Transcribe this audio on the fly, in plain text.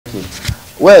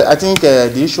Well, I think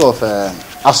the issue of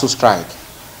ASUU strike,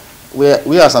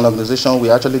 we as an organization, we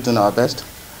are actually doing our best.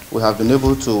 We have been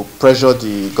able to pressure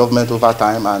the government over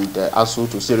time and ASUU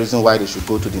to see reason why they should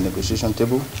go to the negotiation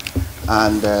table.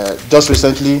 And just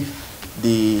recently,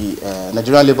 the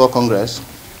Nigerian Labour Congress,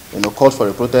 called for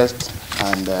a protest,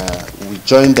 and we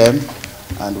joined them,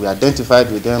 and we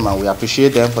identified with them, and we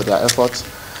appreciate them for their efforts.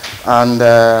 And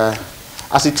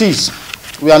as it is,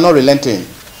 we are not relenting.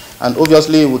 And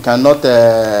obviously, we cannot,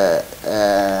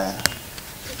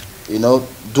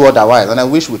 do otherwise. And I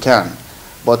wish we can.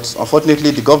 But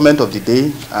unfortunately, the government of the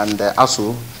day and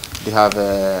ASUU, they have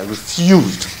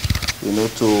refused,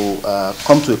 to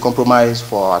come to a compromise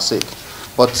for our sake.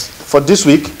 But for this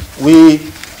week, we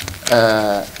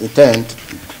intend,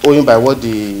 owing by what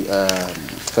the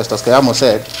Festus Keyamo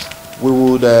said, we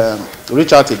would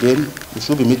reach out again. We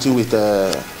should be meeting with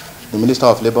the Minister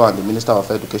of Labour and the Minister of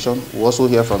Education. We also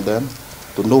hear from them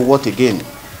to know what again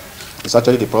is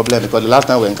actually the problem, because the last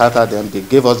time we encountered them, they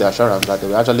gave us the assurance that they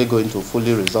were actually going to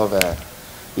fully resolve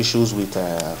issues with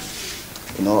the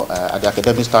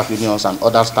academic staff unions and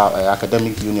other staff,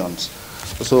 academic unions.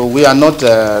 So we are not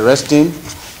resting,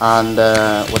 and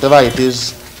whatever it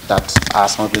is that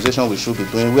as an organization we should be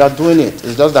doing, we are doing it.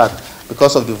 It's just that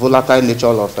because of the volatile nature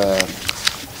of the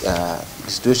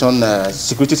situation,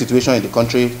 security situation in the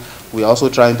country, we are also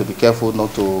trying to be careful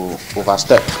not to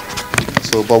overstep.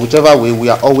 So, but whichever way, we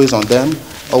are always on them,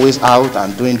 always out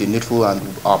and doing the needful, and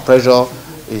our pressure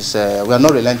is, we are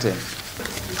not relenting.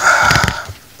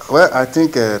 Well, I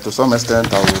think to some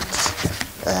extent I would,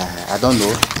 I don't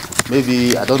know,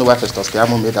 maybe, I don't know why Festus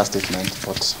Keyamo made that statement,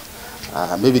 but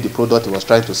maybe the product he was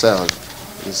trying to sell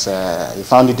is, he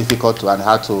found it difficult to and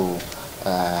had to,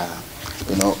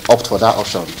 opt for that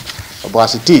option. But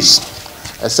as it is,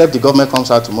 except the government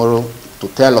comes out tomorrow to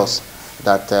tell us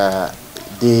that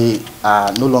they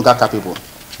are no longer capable,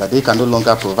 that they can no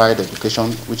longer provide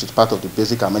education, which is part of the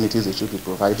basic amenities they should be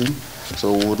providing.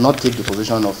 So we would not take the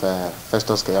position of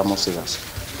Festus Keyamo serious.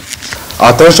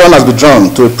 Our attention has been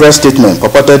drawn to a press statement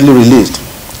purportedly released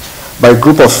by a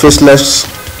group of faceless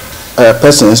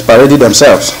persons parading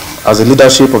themselves as the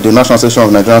leadership of the National Association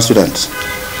of Nigerian Students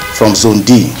from Zone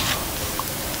D,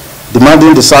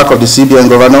 demanding the sack of the CBN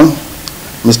governor,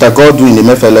 Mr. Godwin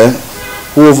Emefiele,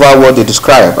 who over what they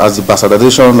describe as the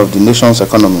bastardization of the nation's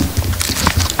economy.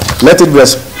 Let it be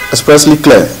expressly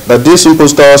clear that these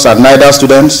impostors are neither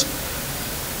students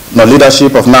nor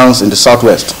leadership of NANS in the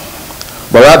Southwest,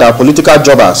 but rather political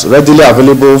jobbers readily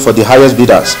available for the highest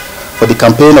bidders for the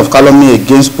campaign of calumny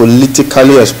against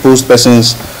politically exposed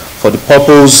persons for the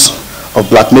purpose of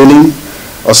blackmailing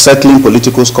or settling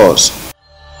political scores.